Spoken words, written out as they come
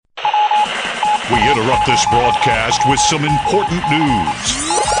We interrupt this broadcast with some important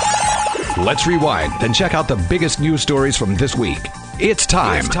news. Let's rewind and check out the biggest news stories from this week. It's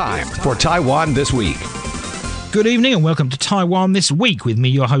time for Taiwan This Week. Good evening and welcome to Taiwan This Week with me,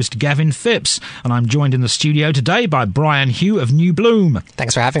 your host Gavin Phipps. And I'm joined in the studio today by Brian Hugh of New Bloom.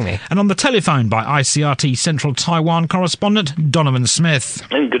 Thanks for having me. And on the telephone by ICRT Central Taiwan correspondent Donovan Smith.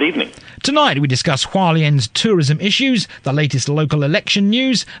 And good evening. Tonight we discuss Hualien's tourism issues, the latest local election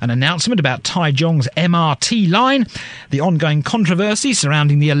news, an announcement about Taichung's MRT line, the ongoing controversy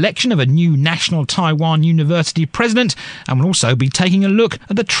surrounding the election of a new National Taiwan University president, and we'll also be taking a look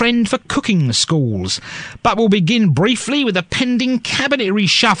at the trend for cooking schools. But we'll begin briefly with a pending cabinet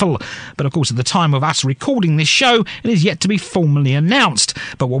reshuffle. But of course, at the time of us recording this show, it is yet to be formally announced.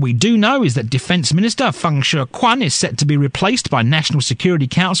 But what we do know is that Defence Minister Feng Shekwan is set to be replaced by National Security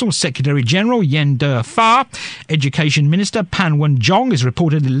Council Secretary General Yen De-Fa. Education Minister Pan Wen-jong is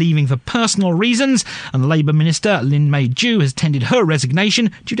reportedly leaving for personal reasons, and Labour Minister Lin Mei-ju has tendered her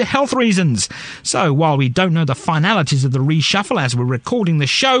resignation due to health reasons. So while we don't know the finalities of the reshuffle as we're recording the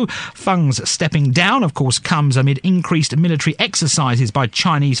show, Feng's stepping down, of course, comes amid increased military exercises by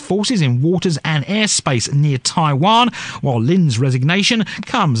Chinese forces in waters and airspace near Taiwan, while Lin's resignation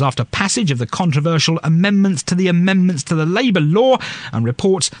comes after passage of the controversial amendments to the Labour law and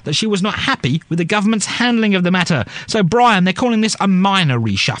reports that she was not happy with the government's handling of the matter. So, Brian, they're calling this a minor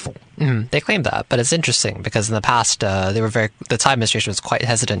reshuffle. They claim that, but it's interesting because in the past, the Tsai administration was quite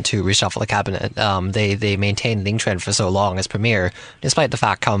hesitant to reshuffle the cabinet. They maintained Ling Quan for so long as premier, despite the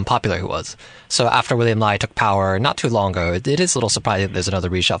fact how unpopular he was. So after William Lai took power not too long ago, it is a little surprising that there's another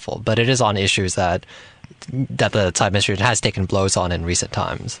reshuffle, but it is on issues that the Tsai administration has taken blows on in recent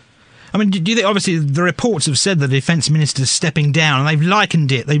times. I mean, do you think, obviously, the reports have said the defence minister's stepping down, and they've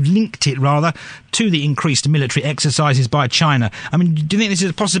linked it, to the increased military exercises by China. I mean, do you think this is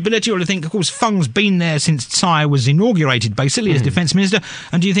a possibility, or do you think, of course, Feng's been there since Tsai was inaugurated, basically, as defence minister,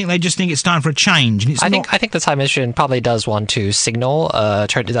 and do you think they just think it's time for a change? And I think the Tsai administration probably does want to signal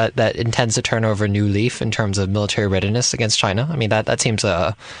that intends to turn over a new leaf in terms of military readiness against China. I mean, that seems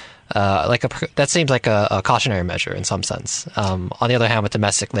that seems like a cautionary measure in some sense. On the other hand, with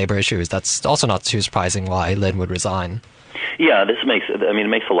domestic labor issues, that's also not too surprising why Lin would resign. Yeah, it makes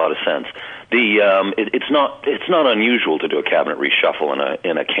a lot of sense. It's not unusual to do a cabinet reshuffle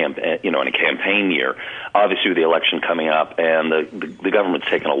in a campaign year. Obviously, with the election coming up, and the government's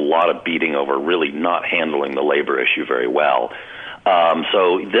taken a lot of beating over really not handling the labor issue very well.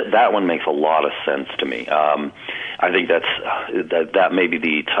 So that one makes a lot of sense to me. I think that may be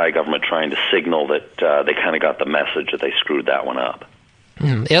the Thai government trying to signal that they kind of got the message that they screwed that one up.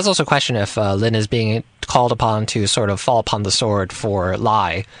 It is also a question if Lin is being called upon to sort of fall upon the sword for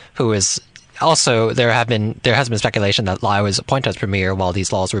Lai, who is also there has been speculation that Lai was appointed as premier while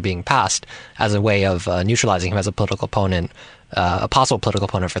these laws were being passed as a way of neutralizing him as a political opponent. A possible political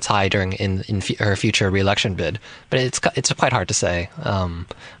opponent for Tsai in her future re-election bid, but it's quite hard to say.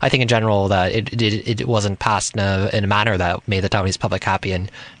 I think in general that it wasn't passed in a manner that made the Taiwanese public happy, and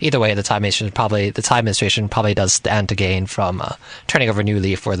either way, the Tsai administration probably does stand to gain from turning over a new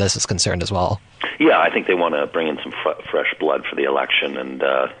leaf where this is concerned as well. Yeah, I think they want to bring in some fresh blood for the election, and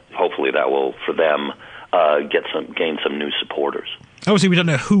hopefully that will, for them, gain some new supporters. Obviously, we don't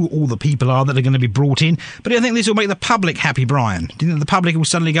know who all the people are that are going to be brought in, but I think this will make the public happy, Brian. Do you think the public will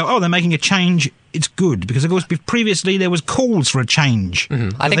suddenly go, oh, they're making a change, it's good? Because, of course, previously there was calls for a change.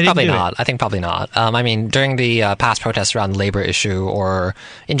 I think probably not. I mean, during the past protests around the labor issue, or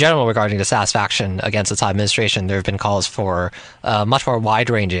in general regarding dissatisfaction against the Tsai administration, there have been calls for much more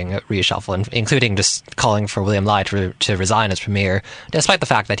wide-ranging reshuffle, including just calling for William Lai to resign as premier, despite the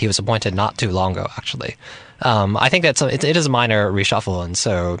fact that he was appointed not too long ago, actually. I think that it is a minor reshuffle, and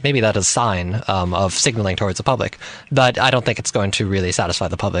so maybe that is a sign of signaling towards the public. But I don't think it's going to really satisfy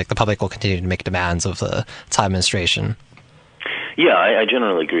the public. The public will continue to make demands of the Tsai administration. Yeah, I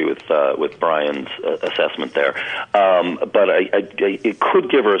generally agree with Brian's assessment there, but it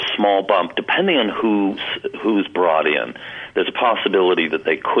could give her a small bump depending on who's brought in. There's a possibility that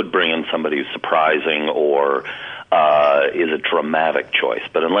they could bring in somebody who's surprising or is a dramatic choice.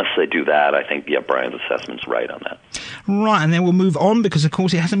 But unless they do that, I think, Brian's assessment's right on that. Right, and then we'll move on because, of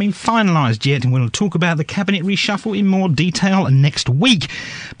course, it hasn't been finalised yet, and we'll talk about the cabinet reshuffle in more detail next week.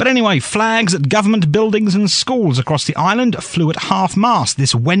 But anyway, flags at government buildings and schools across the island flew at half-mast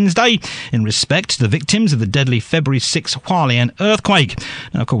this Wednesday in respect to the victims of the deadly February 6 Hualien earthquake.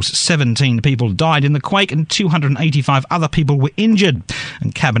 Now, of course, 17 people died in the quake and 285 other people were injured.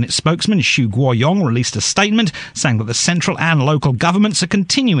 And cabinet spokesman Xu Guoyong released a statement saying that the central and local governments are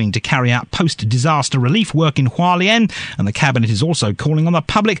continuing to carry out post-disaster relief work in Hualien, and the Cabinet is also calling on the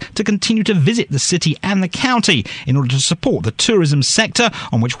public to continue to visit the city and the county in order to support the tourism sector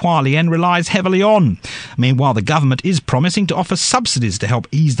on which Hualien relies heavily on. Meanwhile, the government is promising to offer subsidies to help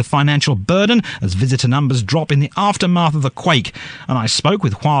ease the financial burden as visitor numbers drop in the aftermath of the quake. And I spoke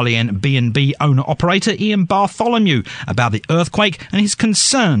with Hualien B&B owner-operator Ian Bartholomew about the earthquake and his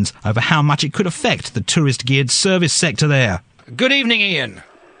concerns over how much it could affect the tourist-geared service sector there. Good evening, Ian.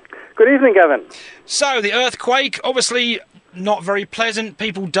 Good evening, Gavin. So, the earthquake, obviously not very pleasant.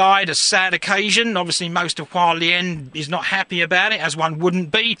 People died, a sad occasion. Obviously, most of Hualien is not happy about it, as one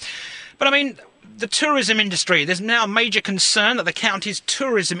wouldn't be. But, I mean, the tourism industry, there's now major concern that the county's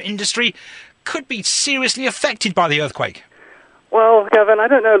tourism industry could be seriously affected by the earthquake. Well, Gavin, I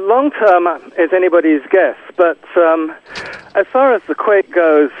don't know. Long term is anybody's guess, but as far as the quake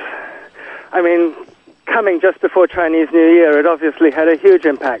goes, I mean, coming just before Chinese New Year, it obviously had a huge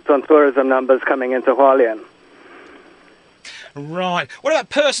impact on tourism numbers coming into Hualien. Right. What about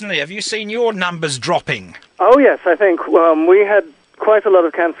personally? Have you seen your numbers dropping? Oh, yes. I think we had quite a lot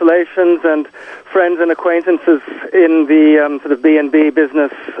of cancellations, and friends and acquaintances in the sort of B&B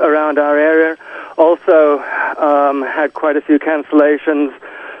business around our area also had quite a few cancellations.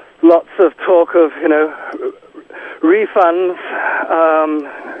 Lots of talk of, refunds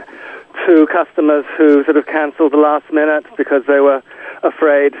to customers who sort of cancelled the last minute because they were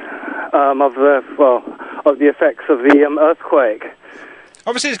afraid of the effects of the earthquake.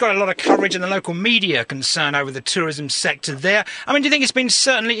 Obviously, there's got a lot of coverage in the local media concern over the tourism sector there. I mean, do you think it's been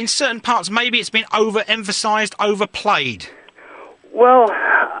certainly, in certain parts, maybe it's been overemphasised, overplayed? Well,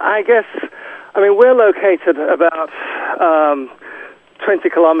 I guess, we're located about 20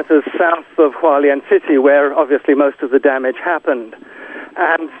 kilometres south of Hualien City, where obviously most of the damage happened.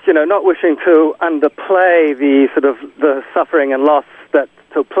 And, not wishing to underplay the suffering and loss that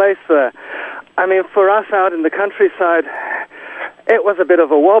took place there. I mean, for us out in the countryside, it was a bit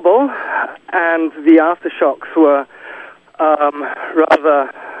of a wobble, and the aftershocks were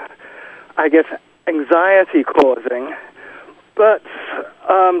rather, I guess, anxiety-causing. But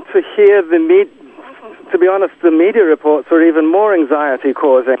to hear to be honest, the media reports were even more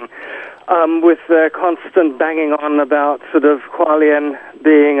anxiety-causing, with their constant banging on about sort of Hualien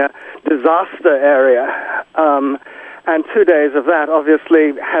being a disaster area. And 2 days of that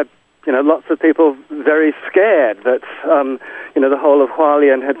obviously had lots of people very scared that, the whole of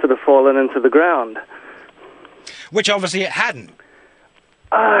Hualien had sort of fallen into the ground. Which obviously it hadn't.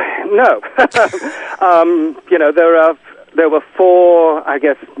 No. There were four, I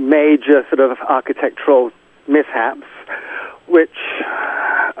guess, major sort of architectural mishaps, which,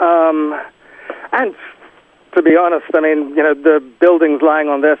 and to be honest, the buildings lying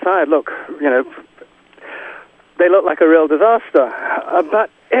on their side, they look like a real disaster. But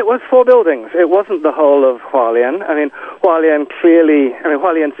it was four buildings. It wasn't the whole of Hualien. Hualien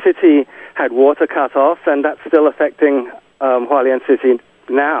City had water cut off, and that's still affecting Hualien City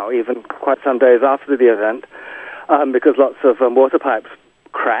now, even quite some days after the event, because lots of water pipes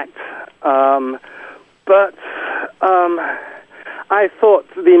cracked. But I thought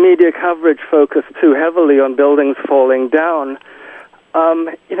the media coverage focused too heavily on buildings falling down.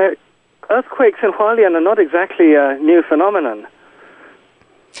 Earthquakes in Hualien are not exactly a new phenomenon.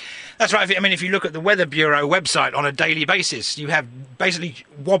 That's right. If you look at the Weather Bureau website on a daily basis, you have basically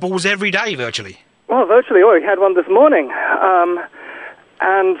wobbles every day, virtually. Well, virtually. We had one this morning.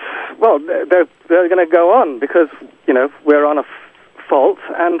 They're going to go on because, we're on a fault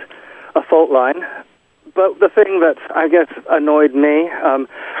and a fault line. But the thing that, I guess, annoyed me,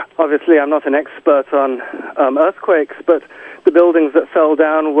 obviously I'm not an expert on earthquakes, but the buildings that fell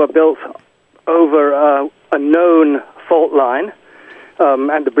down were built over a known fault line,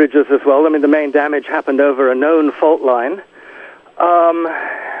 and the bridges as well. The main damage happened over a known fault line.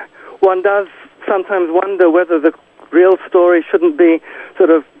 One does sometimes wonder whether the real story shouldn't be sort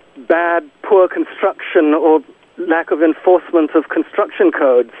of bad, poor construction or lack of enforcement of construction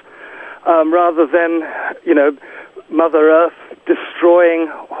codes, rather than, Mother Earth destroying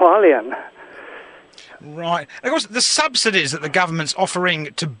Hualien. Right. Of course, the subsidies that the government's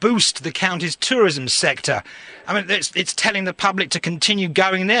offering to boost the county's tourism sector, it's telling the public to continue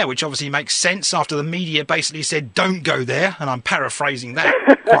going there, which obviously makes sense after the media basically said, don't go there, and I'm paraphrasing that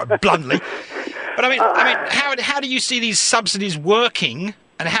quite bluntly. But how do you see these subsidies working,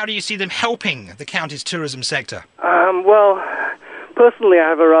 and how do you see them helping the county's tourism sector? Well, personally, I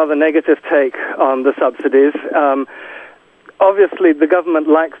have a rather negative take on the subsidies. Obviously, the government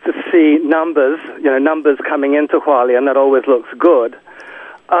likes to see numbers coming into Hualien. That always looks good.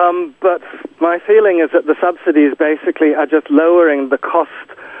 But my feeling is that the subsidies basically are just lowering the cost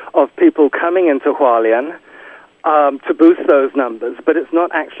of people coming into Hualien to boost those numbers, but it's not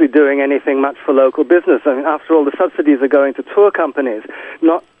actually doing anything much for local business. I mean, after all, the subsidies are going to tour companies,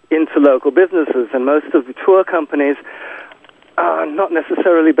 not into local businesses, and most of the tour companies are not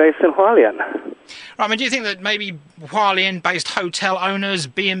necessarily based in Hualien. Right, I mean, do you think that maybe Hualien-based hotel owners,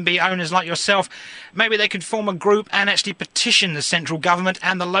 B&B owners like yourself, maybe they could form a group and actually petition the central government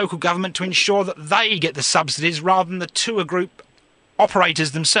and the local government to ensure that they get the subsidies rather than the tour group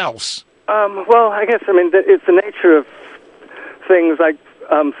operators themselves? Well, I guess, I mean, it's the nature of things like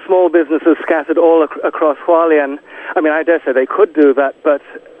small businesses scattered all across Hualien. I mean, I dare say they could do that, but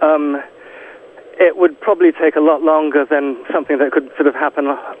it would probably take a lot longer than something that could sort of happen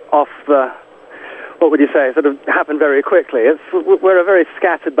off the, what would you say, sort of happen very quickly. We're a very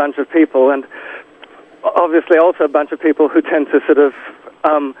scattered bunch of people, and obviously also a bunch of people who tend to sort of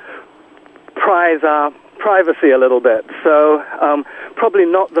prize our privacy a little bit. So probably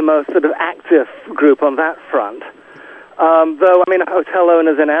not the most sort of active group on that front. Though, I mean, hotel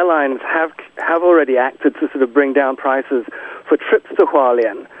owners and airlines have already acted to sort of bring down prices for trips to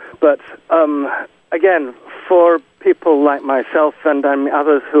Hualien. But again, for people like myself and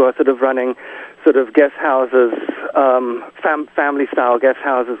others who are sort of running sort of guest houses, family-style guest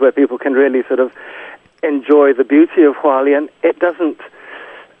houses where people can really sort of enjoy the beauty of Hualien,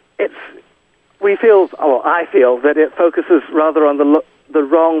 I feel that it focuses rather on the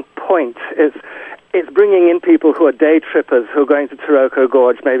wrong point. It's bringing in people who are day trippers who are going to Taroko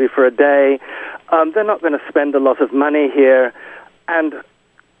Gorge maybe for a day. They're not going to spend a lot of money here, and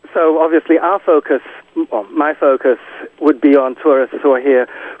so obviously my focus would be on tourists who are here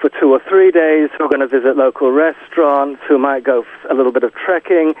for 2 or 3 days, who are going to visit local restaurants, who might go a little bit of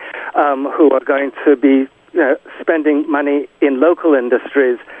trekking, who are going to be spending money in local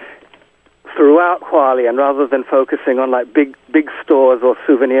industries throughout Hualien rather than focusing on like big stores or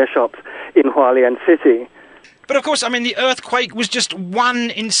souvenir shops in Hualien City. But of course, I mean, the earthquake was just one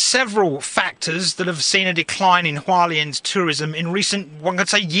in several factors that have seen a decline in Hualien's tourism in recent, one could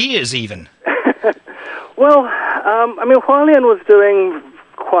say, years even. Well, I mean, Hualien was doing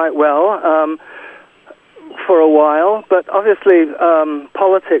quite well for a while, but obviously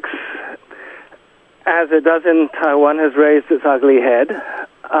politics, as it does in Taiwan, has raised its ugly head.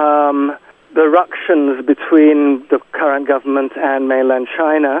 The ructions between the current government and mainland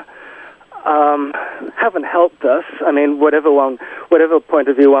China haven't helped us. I mean, whatever point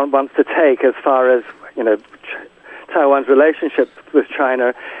of view one wants to take as far as Taiwan's relationship with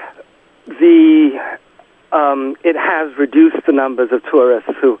China, it has reduced the numbers of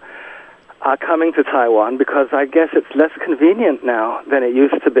tourists who are coming to Taiwan because I guess it's less convenient now than it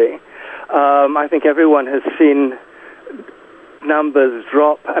used to be. I think everyone has seen numbers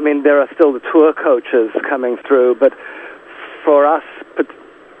drop. I mean, there are still the tour coaches coming through, but for us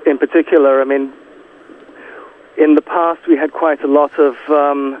in particular, I mean, in the past we had quite a lot of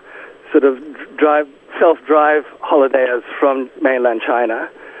sort of self-drive holidayers from mainland China.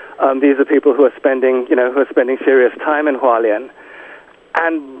 These are people who are spending serious time in Hualien,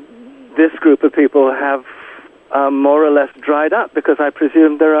 and this group of people have more or less dried up because I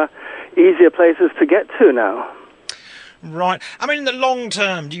presume there are easier places to get to now. Right. I mean, in the long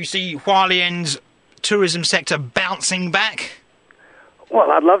term, do you see Hualien's tourism sector bouncing back? Well,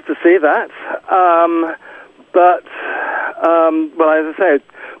 I'd love to see that. But as I say,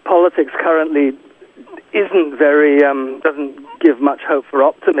 politics currently isn't very, doesn't give much hope for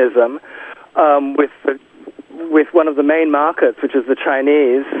optimism with one of the main markets, which is the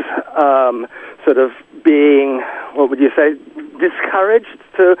Chinese, sort of being, what would you say, discouraged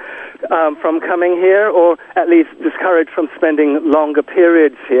from coming here, or at least discouraged from spending longer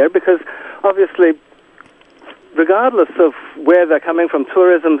periods here, because obviously, regardless of where they're coming from,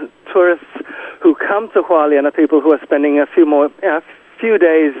 tourists who come to Hualien are people who are spending a few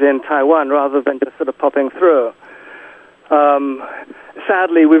days in Taiwan rather than just sort of popping through.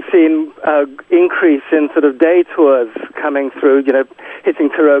 Sadly, we've seen an increase in sort of day tours coming through, hitting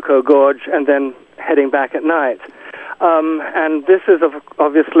Taroko Gorge and then heading back at night. And this is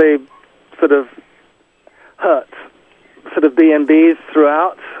obviously sort of hurt sort of B&Bs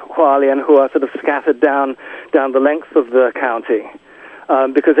throughout Hualien who are sort of scattered down the length of the county,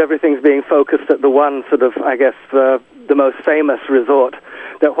 because everything's being focused at the one sort of, I guess, the most famous resort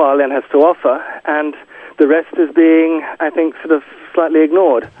that Hualien has to offer, and the rest is being, I think, sort of slightly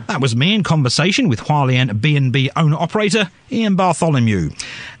ignored. That was me in conversation with Hualien B&B owner-operator Ian Bartholomew.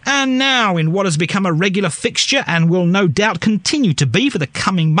 And now, in what has become a regular fixture and will no doubt continue to be for the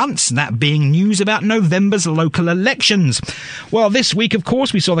coming months, that being news about November's local elections. Well, this week, of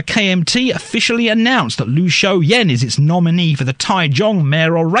course, we saw the KMT officially announce that Liu Xiaoyan is its nominee for the Taichung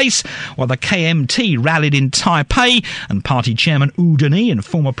mayoral race, while the KMT rallied in Taipei, and party chairman Wu Deni and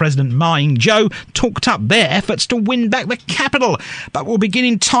former President Ma Ying-jeou talked up their efforts to win back the capital. But we'll begin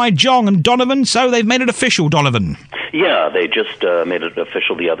in Taichung, and Donovan, so they've made it official, Donovan. Yeah, they just made it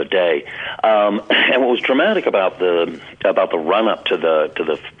official the other day. And what was dramatic about the run up to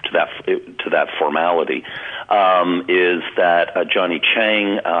that formality is that Johnny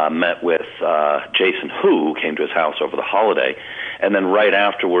Chang met with Jason Hu, came to his house over the holiday, and then right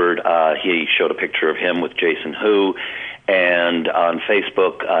afterward he showed a picture of him with Jason Hu, and on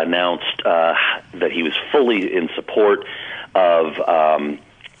Facebook announced that he was fully in support of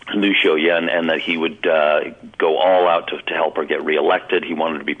Liu Xiaoyan, and that he would go all out to help her get reelected. He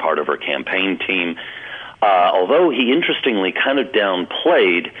wanted to be part of her campaign team. Although he interestingly kind of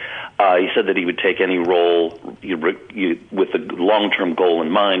downplayed, he said that he would take any role with the long-term goal in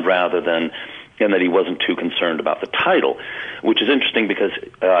mind rather than, and that he wasn't too concerned about the title, which is interesting because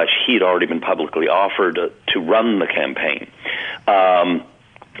he'd already been publicly offered to run the campaign.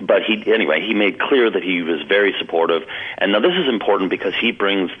 But he made clear that he was very supportive. And now this is important because he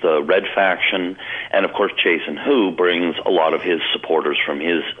brings the Red faction, and of course Jason Hu brings a lot of his supporters from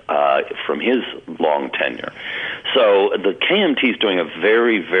his long tenure. So the KMT is doing a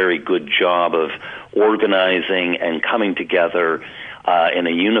very, very good job of organizing and coming together in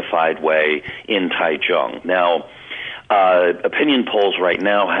a unified way in Taichung. Now, opinion polls right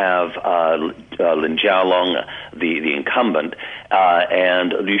now have Lin Jialong, the incumbent,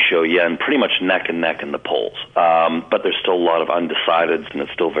 and Liu Xiaoyan pretty much neck and neck in the polls. But there's still a lot of undecideds, and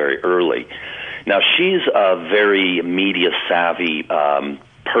it's still very early. Now, she's a very media-savvy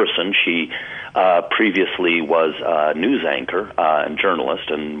person. She previously was a news anchor and journalist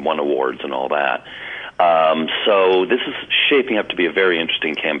and won awards and all that. So this is shaping up to be a very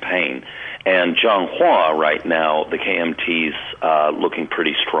interesting campaign. And Zhang Hua, right now, the KMT's looking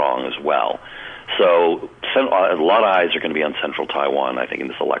pretty strong as well. So a lot of eyes are going to be on central Taiwan, I think, in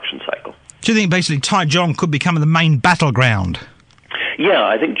this election cycle. Do you think basically Taichung could become the main battleground? Yeah,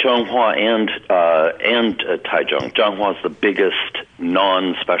 I think Zhanghua and Taichung. Zhanghua is the biggest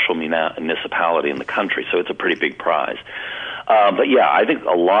non-special municipality in the country, so it's a pretty big prize. But yeah, I think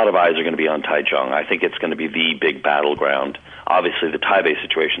a lot of eyes are going to be on Taichung. I think it's going to be the big battleground. Obviously, the Taipei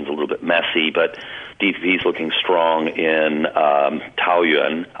situation is a little bit messy, but DPP is looking strong in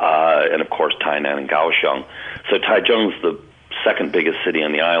Taoyuan, and of course Tainan and Kaohsiung. So Taichung's the second biggest city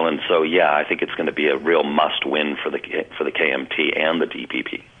on the island. So yeah, I think it's going to be a real must-win for the KMT and the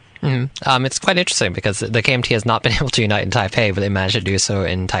DPP. Mm-hmm. It's quite interesting because the KMT has not been able to unite in Taipei, but they managed to do so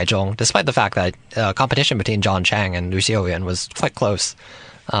in Taichung, despite the fact that competition between John Chang and Liu Xiaoyan was quite close.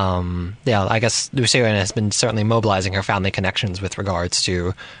 I guess Liu Xiaoyan has been certainly mobilizing her family connections with regards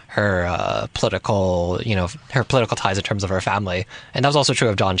to her political ties in terms of her family, and that was also true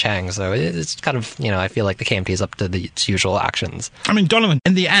of John Chang. So it's kind of, I feel like the KMT is up to its usual actions. I mean, Donovan,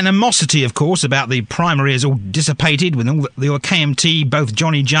 and the animosity, of course, about the primary is all dissipated with all the KMT, both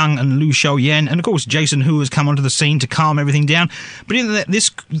Johnny Zhang and Liu Xiaoyan, and of course Jason Hu has come onto the scene to calm everything down. But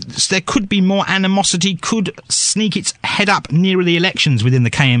there could be more animosity, could sneak its head up nearer the elections within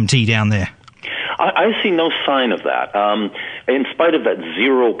the KMT down there. I see no sign of that. In spite of that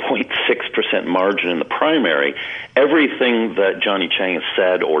 0.6% margin in the primary, everything that Johnny Chang has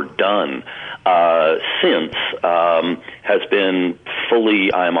said or done since has been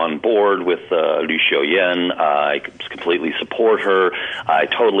fully, I'm on board with Liu Xiaoyan. I completely support her. I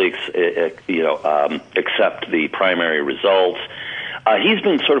totally accept the primary results. He's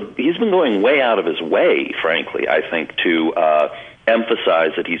been going way out of his way, frankly, I think, to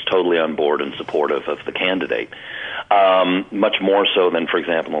emphasize that he's totally on board and supportive of the candidate. Much more so than, for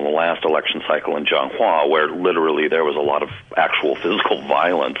example, in the last election cycle in Zhanghua, where literally there was a lot of actual physical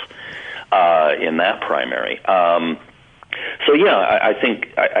violence in that primary. So yeah, I think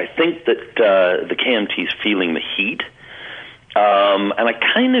that the KMT is feeling the heat. And I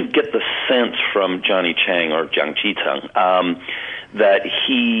kind of get the sense from Johnny Chang or Jiang Jiteng that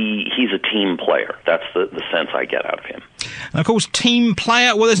he's a team player. That's the sense I get out of him. And of course, team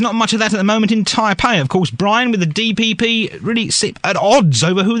player, well, there's not much of that at the moment in Taipei. Of course, Brian, with the DPP, really sit at odds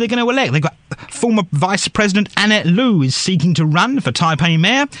over who they're going to elect. They've got former Vice President Annette Lu is seeking to run for Taipei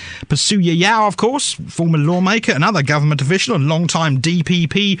Mayor. Pasuya Yao, of course, former lawmaker, another government official and long-time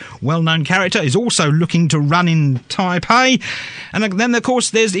DPP, well-known character, is also looking to run in Taipei. And then, of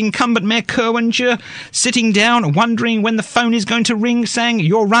course, there's incumbent Mayor Ko Wen-je sitting down, wondering when the phone is going to ring, saying,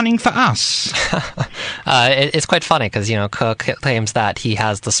 "You're running for us." It's quite funny because, Ko claims that he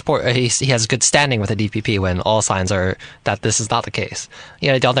has the support, he has good standing with the DPP when all signs are that this is not the case.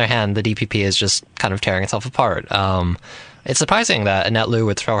 On the other hand, the DPP is just kind of tearing itself apart. It's surprising that Annette Lu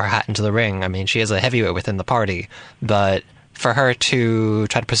would throw her hat into the ring. I mean, she is a heavyweight within the party, but for her to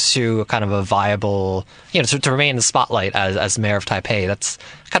try to pursue kind of a viable, to remain in the spotlight as mayor of Taipei, that's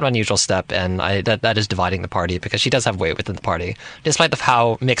kind of an unusual step, and that is dividing the party because she does have weight within the party, despite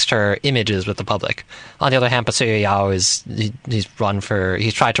how mixed her image is with the public. On the other hand, Pasuya Yao he's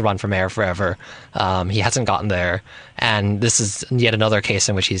tried to run for mayor forever. He hasn't gotten there, and this is yet another case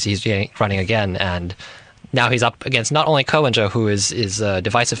in which he's running again, and now he's up against not only Ko Wen-je, who is a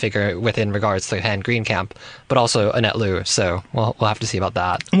divisive figure within regards to the Han Green camp, but also Annette Lu. So we'll have to see about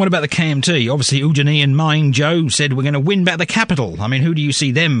that. And what about the KMT? Obviously, Wu Jini and Ma Ying-jeou said we're going to win back the capital. I mean, who do you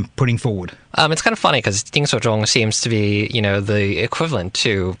see them putting forward? It's kind of funny because Ding Shozhong seems to be, the equivalent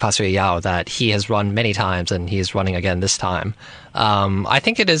to Pasuya Yao, that he has run many times and he's running again this time. I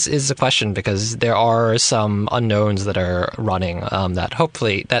think it is a question because there are some unknowns that are running that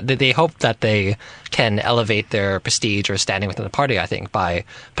hopefully that they hope that they can elevate their prestige or standing within the party, I think, by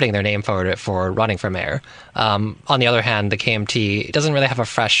putting their name forward for running for mayor. On the other hand, the KMT doesn't really have a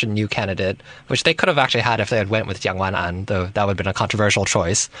fresh and new candidate, which they could have actually had if they had went with Jiang Wan'an, though that would have been a controversial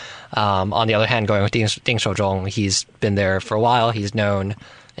choice. On the other hand, going with Ding Shozhong, he's been there for a while, he's known,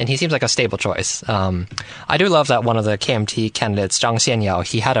 and he seems like a stable choice. I do love that one of the KMT candidates, Zhang Xianyao,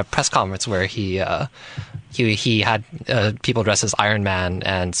 he had a press conference where he had people dressed as Iron Man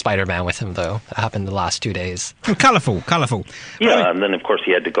and Spider-Man with him, though. That happened the last 2 days. Oh, colourful. Yeah, and then, of course,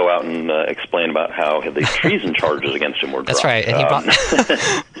 he had to go out and explain about how the treason charges against him were dropped. That's right, and he brought...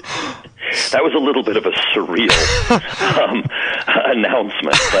 That was a little bit of a surreal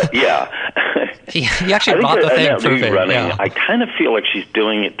announcement, but yeah. He actually brought the thing proving. Yeah. I kind of feel like she's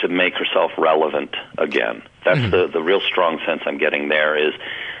doing it to make herself relevant again. That's the real strong sense I'm getting there is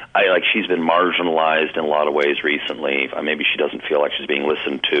she's been marginalized in a lot of ways recently. Maybe she doesn't feel like she's being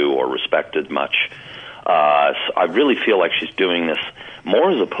listened to or respected much. So I really feel like she's doing this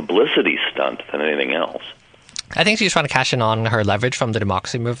more as a publicity stunt than anything else. I think she's trying to cash in on her leverage from the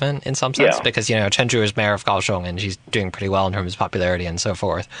democracy movement in some sense, because, Chen Zhu is mayor of Kaohsiung and she's doing pretty well in terms of popularity and so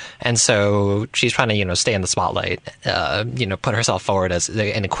forth. And so she's trying to, stay in the spotlight, put herself forward as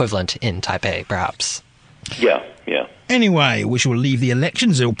an equivalent in Taipei, perhaps. Yeah. Anyway, we shall leave the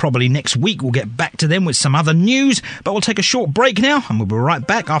elections. It'll probably next week. We'll get back to them with some other news, but we'll take a short break now and we'll be right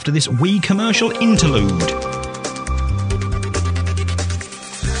back after this wee commercial interlude.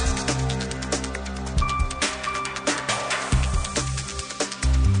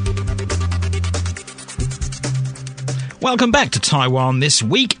 Welcome back to Taiwan This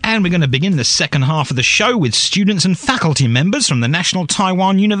Week, and we're going to begin the second half of the show with students and faculty members from the National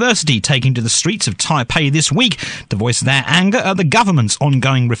Taiwan University taking to the streets of Taipei this week to voice their anger at the government's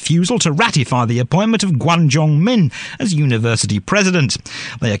ongoing refusal to ratify the appointment of Guan Zhongmin as university president.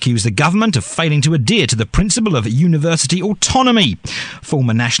 They accuse the government of failing to adhere to the principle of university autonomy.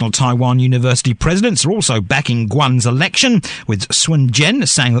 Former National Taiwan University presidents are also backing Guan's election, with Sun Jian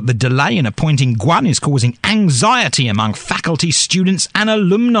saying that the delay in appointing Guan is causing anxiety among faculty, students and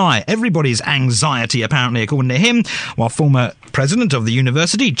alumni. Everybody's anxiety, apparently, according to him, while former president of the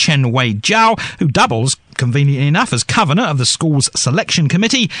university, Chen Wei-jiao, who doubles, conveniently enough, as governor of the school's selection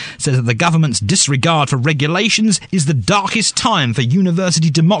committee, says that the government's disregard for regulations is the darkest time for university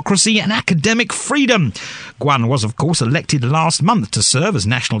democracy and academic freedom. Guan was, of course, elected last month to serve as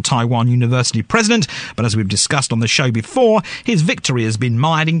National Taiwan University president, but as we've discussed on the show before, his victory has been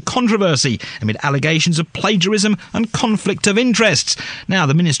mired in controversy amid allegations of plagiarism and conflict of interests. Now,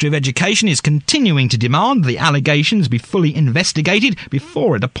 the Ministry of Education is continuing to demand the allegations be fully investigated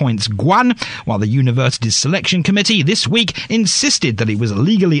before it appoints Guan, while the university's selection committee this week insisted that he was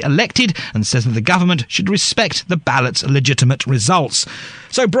legally elected and says that the government should respect the ballot's legitimate results.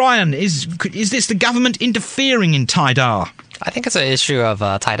 So, Brian, is this the government interfering in Taida? I think it's an issue of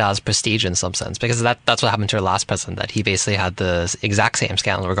Taida's prestige in some sense, because that's what happened to her last president, that he basically had the exact same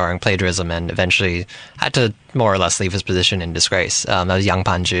scandal regarding plagiarism and eventually had to more or less leave his position in disgrace. That was Yang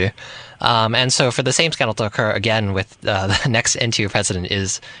Panju. And so for the same scandal to occur again with the next NTU president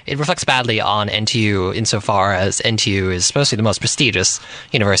it reflects badly on NTU insofar as NTU is supposed to be the most prestigious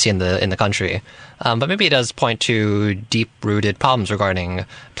university in the country. But maybe it does point to deep-rooted problems regarding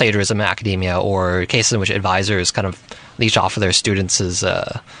plagiarism in academia or cases in which advisors kind of leech off of their students'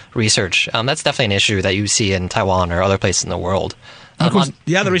 research. That's definitely an issue that you see in Taiwan or other places in the world. And of course,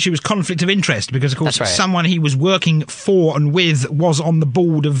 the other issue is conflict of interest, because, of course, someone he was working for and with was on the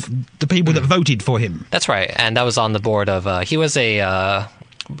board of the people that voted for him. That's right, and that was on the board of... he was a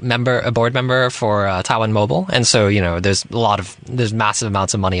board member for Taiwan Mobile, and so, there's massive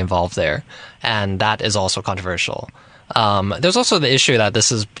amounts of money involved there, and that is also controversial. There's also the issue that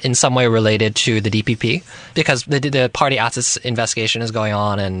this is in some way related to the DPP, because the party assets investigation is going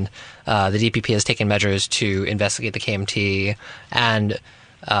on, and the DPP has taken measures to investigate the KMT, and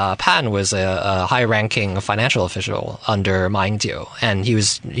Pan was a high-ranking financial official under Ma Ying-jeou, and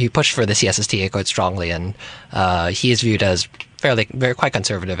he pushed for the CSSTA quite strongly, and he is viewed as quite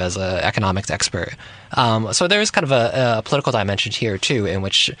conservative as an economics expert. So there is kind of a political dimension here too, in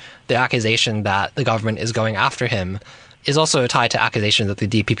which the accusation that the government is going after him is also tied to accusations that the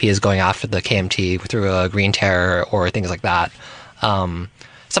DPP is going after the KMT through a green terror or things like that.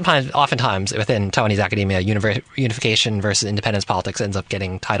 Oftentimes, within Taiwanese academia, unification versus independence politics ends up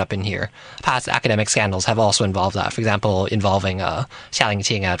getting tied up in here. Past academic scandals have also involved that. For example, involving Xia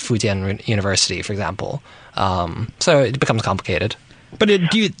Lingqing at Fujian University, for example. So it becomes complicated. But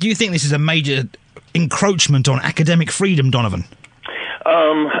do you think this is a major encroachment on academic freedom, Donovan?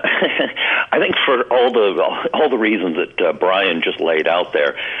 I think for all the reasons that Brian just laid out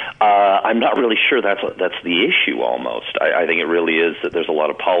there, I'm not really sure that's the issue. Almost, I think it really is that there's a lot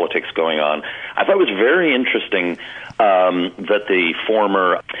of politics going on. I thought it was very interesting that the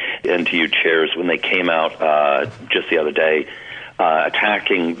former NTU chairs, when they came out just the other day,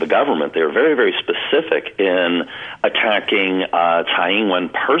 attacking the government, they were very, very specific in attacking Tsai Ing-wen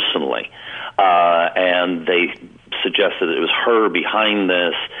personally, and they suggested that it was her behind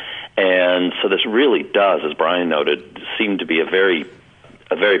this. And so this really does, as Brian noted, seem to be a very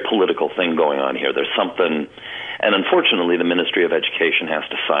political thing going on here. There's something, and unfortunately the Ministry of Education has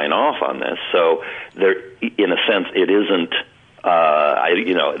to sign off on this. So there, in a sense, it isn't,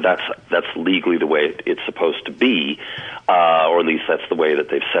 that's legally the way it's supposed to be, or at least that's the way that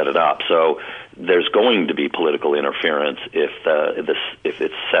they've set it up. So there's going to be political interference if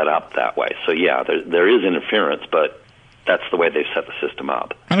it's set up that way. So yeah, there is interference, but that's the way they've set the system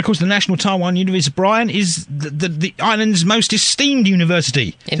up. And of course, the National Taiwan University, Brian, is the island's most esteemed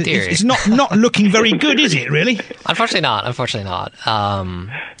university. In theory. It's not looking very good, is it, really? Unfortunately not.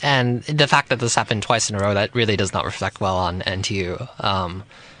 And the fact that this happened twice in a row, that really does not reflect well on NTU.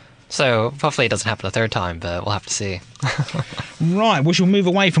 So hopefully it doesn't happen a third time, but we'll have to see. Right, we shall move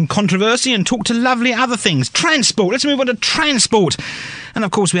away from controversy and talk to lovely other things. Transport. Let's move on to transport. And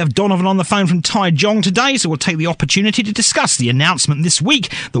of course we have Donovan on the phone from Taichung today, so we'll take the opportunity to discuss the announcement this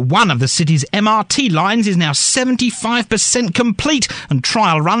week that one of the city's MRT lines is now 75% complete and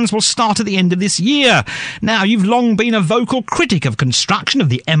trial runs will start at the end of this year. Now, you've long been a vocal critic of construction of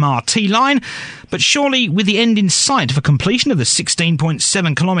the MRT line, but surely with the end in sight for completion of the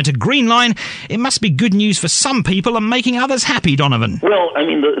 16.7-kilometre Green Line, it must be good news for some people and making others happy, Donovan. Well, I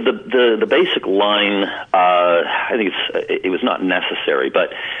mean, the basic line, I think it was not necessary,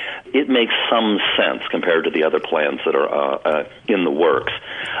 but it makes some sense compared to the other plans that are in the works.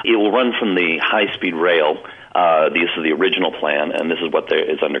 It will run from the high-speed rail. This is the original plan, and this is what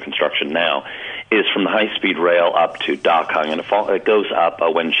is under construction now, is from the high-speed rail up to Dakang, and it goes up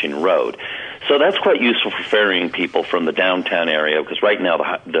Wenqin Road. So that's quite useful for ferrying people from the downtown area, because right now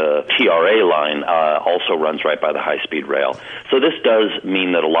the TRA line also runs right by the high-speed rail. So this does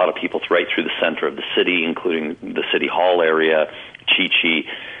mean that a lot of people right through the center of the city, including the City Hall area, Chi-Chi,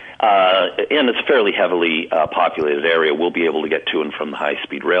 and it's a fairly heavily populated area, will be able to get to and from the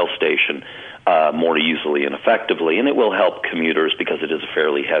high-speed rail station more easily and effectively, and it will help commuters because it is a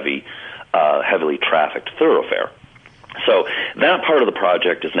fairly heavily trafficked thoroughfare. So that part of the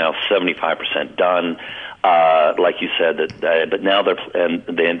project is now 75% done. Like you said, but now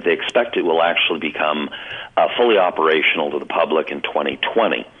they expect it will actually become fully operational to the public in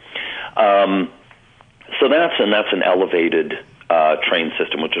 2020. So that's an elevated train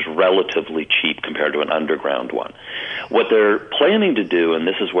system, which is relatively cheap compared to an underground one. What they're planning to do, and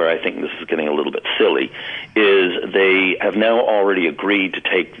this is where I think this is getting a little bit silly, is they have now already agreed to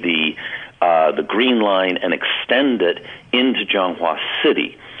take the Green Line and extend it into Zhanghua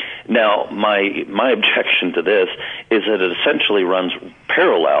City. Now, my objection to this is that it essentially runs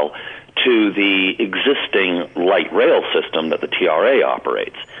parallel to the existing light rail system that the TRA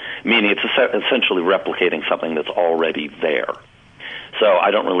operates. meaning it's essentially replicating something that's already there. So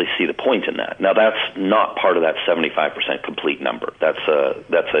I don't really see the point in that. Now, that's not part of that 75% complete number. That's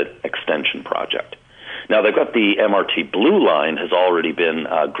an extension project. Now, they've got the MRT Blue Line has already been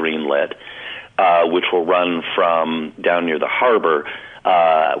greenlit, which will run from down near the harbor,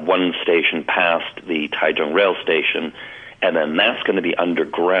 one station past the Taichung Rail Station, and then that's going to be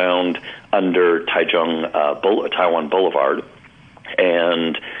underground under Taiwan Boulevard,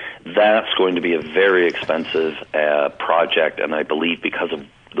 and that's going to be a very expensive project, and I believe because of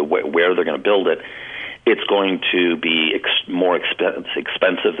where they're going to build it, it's going to be more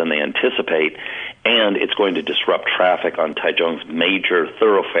expensive than they anticipate, and it's going to disrupt traffic on Taichung's major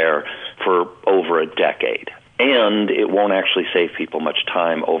thoroughfare for over a decade. And it won't actually save people much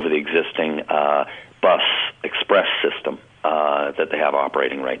time over the existing bus express system that they have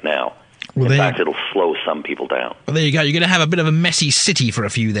operating right now. In fact, it'll slow some people down. Well, there you go. You're going to have a bit of a messy city for a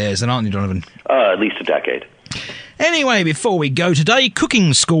few years, aren't you, Donovan? At least a decade. Anyway, before we go today,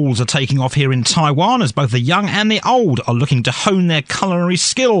 cooking schools are taking off here in Taiwan as both the young and the old are looking to hone their culinary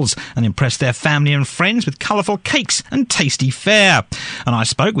skills and impress their family and friends with colourful cakes and tasty fare. And I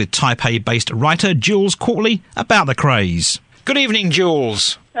spoke with Taipei-based writer Jules Courtley about the craze. Good evening,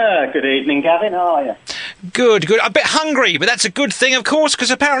 Jules. Good evening, Gavin. How are you? Good. A bit hungry, but that's a good thing, of course,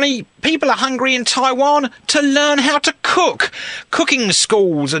 because apparently people are hungry in Taiwan to learn how to cook. Cooking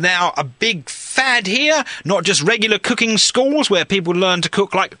schools are now a big fad here, not just regular cooking schools where people learn to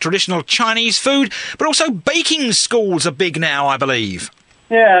cook like traditional Chinese food, but also baking schools are big now, I believe.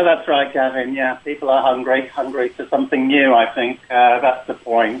 Yeah, that's right, Gavin. Yeah, people are hungry for something new, I think. That's the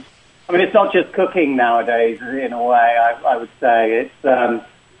point. I mean, it's not just cooking nowadays, in a way, I would say. It's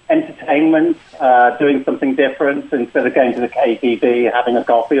entertainment, doing something different. Instead of going to the KTV, having a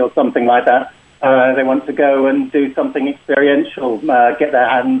coffee or something like that, they want to go and do something experiential, get their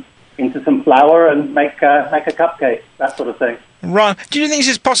hands into some flour and make a cupcake, that sort of thing. Right. Do you think this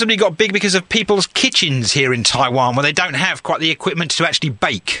has possibly got big because of people's kitchens here in Taiwan, where they don't have quite the equipment to actually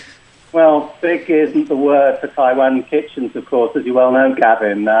bake? Well, big isn't the word for Taiwan kitchens, of course, as you well know,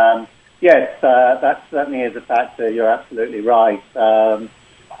 Gavin. Yes, that certainly is a factor. You're absolutely right.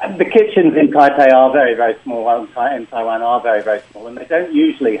 The kitchens in Taipei are very, very small, in Taiwan are very, very small, and they don't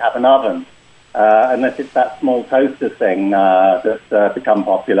usually have an oven, unless it's that small toaster thing that's become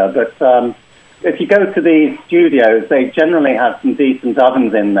popular. But if you go to these studios, they generally have some decent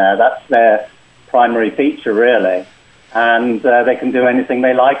ovens in there. That's their primary feature, really. And they can do anything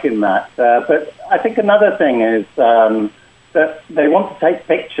they like in that. But I think another thing is that they want to take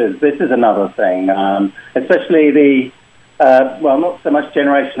pictures. This is another thing, especially the not so much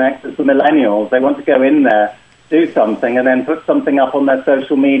Generation X as the millennials. They want to go in there, do something, and then put something up on their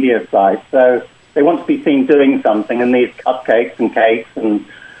social media site. So they want to be seen doing something, and these cupcakes and cakes and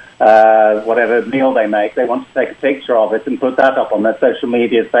whatever meal they make, they want to take a picture of it and put that up on their social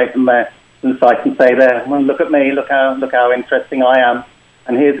media site and say, there, well, look at me, look how interesting I am,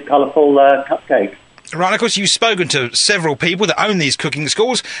 and here's a colourful cupcake. Right, of course, you've spoken to several people that own these cooking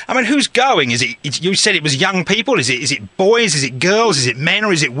schools. I mean, who's going? You said it was young people. Is it boys? Is it girls? Is it men?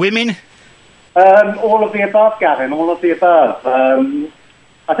 Or is it women? All of the above, Gavin. All of the above.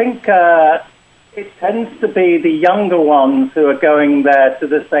 I think it tends to be the younger ones who are going there to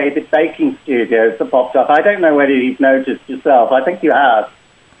the baking studios that popped up. I don't know whether you've noticed yourself. I think you have.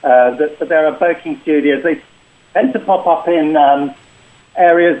 That there are baking studios. They tend to pop up in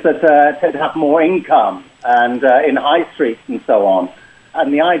areas that tend to have more income and in high streets and so on.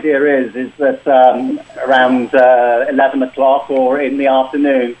 And the idea is that around 11 o'clock or in the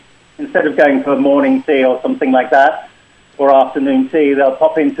afternoon, instead of going for morning tea or something like that, or afternoon tea, they'll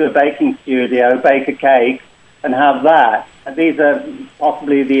pop into a baking studio, bake a cake, and have that. And these are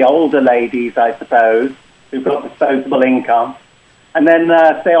possibly the older ladies, I suppose, who've got disposable income. And then,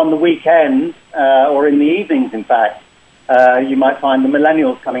 say, on the weekend, or in the evenings, in fact, you might find the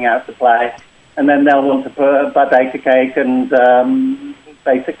millennials coming out to play, and then they'll want to bake a cake and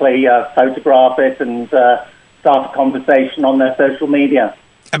basically photograph it and start a conversation on their social media.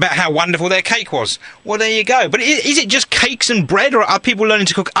 About how wonderful their cake was. Well, there you go. But is it just cakes and bread, or are people learning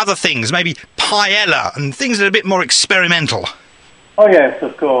to cook other things, maybe paella and things that are a bit more experimental? Oh, yes,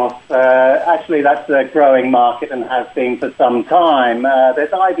 of course. Actually, that's a growing market and has been for some time.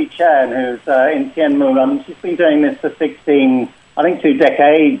 There's Ivy Chen, who's in Tianmu. She's been doing this for 2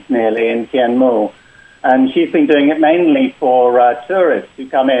 decades nearly in Tianmu. And she's been doing it mainly for tourists who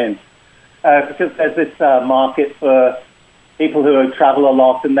come in. Because there's this market for people who travel a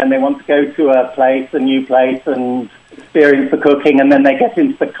lot and then they want to go to a new place, and experience the cooking, and then they get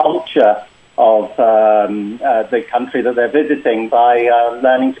into the culture of the country that they're visiting by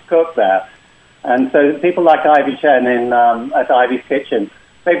learning to cook there. And so people like Ivy Chen at Ivy's Kitchen,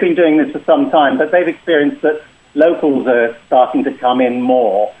 they've been doing this for some time, but they've experienced that locals are starting to come in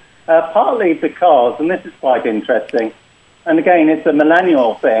more, partly because, and this is quite interesting, and again, it's a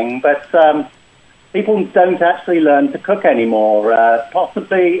millennial thing, but people don't actually learn to cook anymore.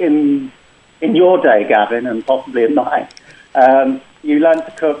 Possibly in your day, Gavin, and possibly in mine. You learned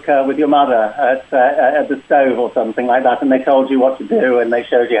to cook with your mother at the stove or something like that, and they told you what to do, and they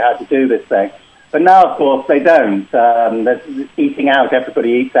showed you how to do this thing. But now, of course, they don't. There's eating out.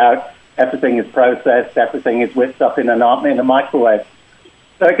 Everybody eats out. Everything is processed. Everything is whipped up in a microwave.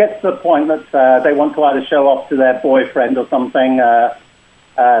 So it gets to the point that they want to either show off to their boyfriend or something,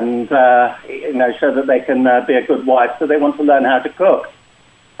 and show that they can be a good wife. So they want to learn how to cook,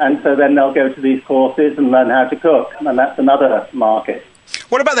 and so then they'll go to these courses and learn how to cook, and that's another market.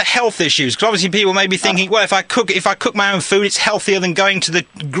 What about the health issues? Because obviously people may be thinking, well, if I cook my own food, it's healthier than going to the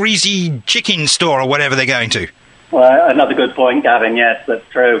greasy chicken store or whatever they're going to. Well, another good point, Gavin. Yes, that's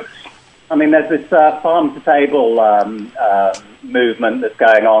true. I mean, there's this farm-to-table movement that's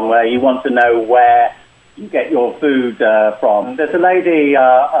going on where you want to know where you get your food from. There's a lady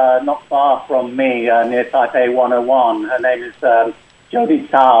not far from me near Taipei 101. Her name is Jodie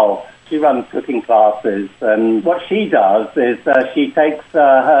Tao. She runs cooking classes, and what she does is she takes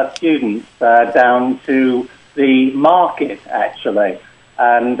her students down to the market, actually,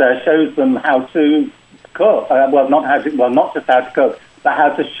 and shows them how to cook. Not just how to cook, but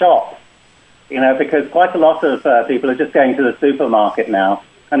how to shop. Because quite a lot of people are just going to the supermarket now,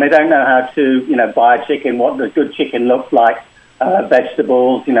 and they don't know how to, buy a chicken, what the good chicken looks like,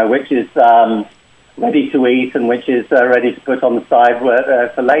 vegetables, which is ready to eat and which is ready to put on the side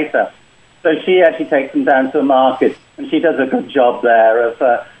for later. So she actually takes them down to the market, and she does a good job there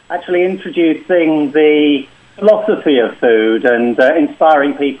of actually introducing the philosophy of food and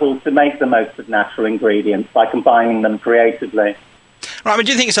inspiring people to make the most of natural ingredients by combining them creatively. Right, but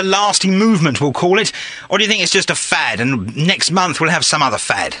do you think it's a lasting movement, we'll call it, or do you think it's just a fad, and next month we'll have some other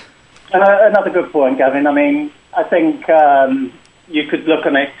fad? Another good point, Gavin. I mean, I think you could look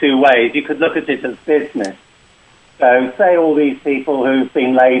at it two ways. You could look at it as business. So say all these people who've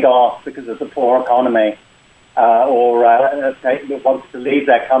been laid off because of the poor economy or wanted to leave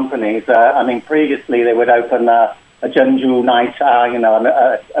their companies. Previously they would open a Jeonju night,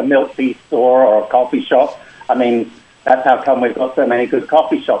 a milk tea store or a coffee shop. I mean, that's how come we've got so many good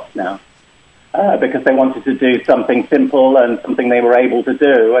coffee shops now, because they wanted to do something simple and something they were able to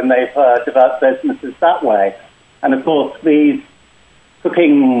do, and they've developed businesses that way. And of course, these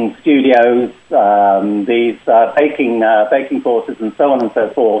cooking studios, these baking courses, and so on and so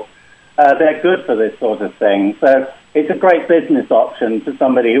forth, they're good for this sort of thing. So it's a great business option for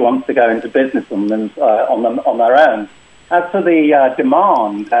somebody who wants to go into business on their own. As for the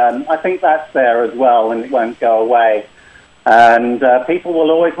demand, I think that's there as well, and it won't go away. And people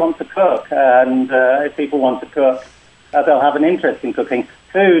will always want to cook, and if people want to cook, they'll have an interest in cooking.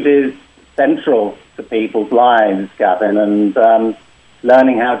 Food is central to people's lives, Gavin, and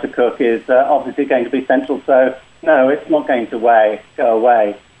learning how to cook is obviously going to be central. So, no, it's not going to go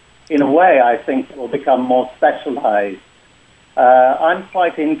away. In a way, I think it will become more specialized. I'm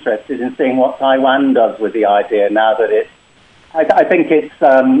quite interested in seeing what Taiwan does with the idea now that I think it's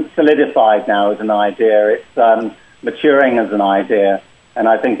solidified now as an idea. It's maturing as an idea. And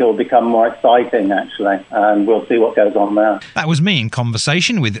I think it will become more exciting, actually, and we'll see what goes on there. That was me in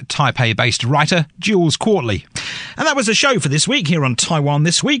conversation with Taipei-based writer Jules Quartley. And that was the show for this week here on Taiwan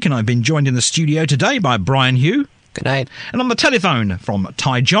This Week, and I've been joined in the studio today by Brian Hugh. Good night. And on the telephone from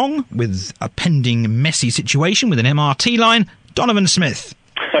Taichung, with a pending messy situation with an MRT line, Donovan Smith.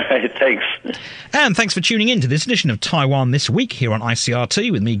 All right, thanks. And thanks for tuning in to this edition of Taiwan This Week here on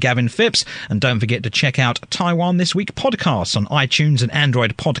ICRT with me, Gavin Phipps. And don't forget to check out Taiwan This Week podcasts on iTunes and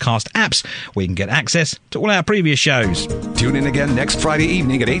Android podcast apps, where you can get access to all our previous shows. Tune in again next Friday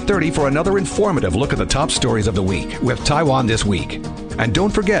evening at 8:30 for another informative look at the top stories of the week with Taiwan This Week. And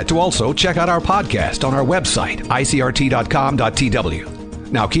don't forget to also check out our podcast on our website, icrt.com.tw.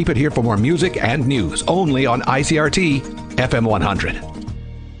 Now keep it here for more music and news only on ICRT FM 100.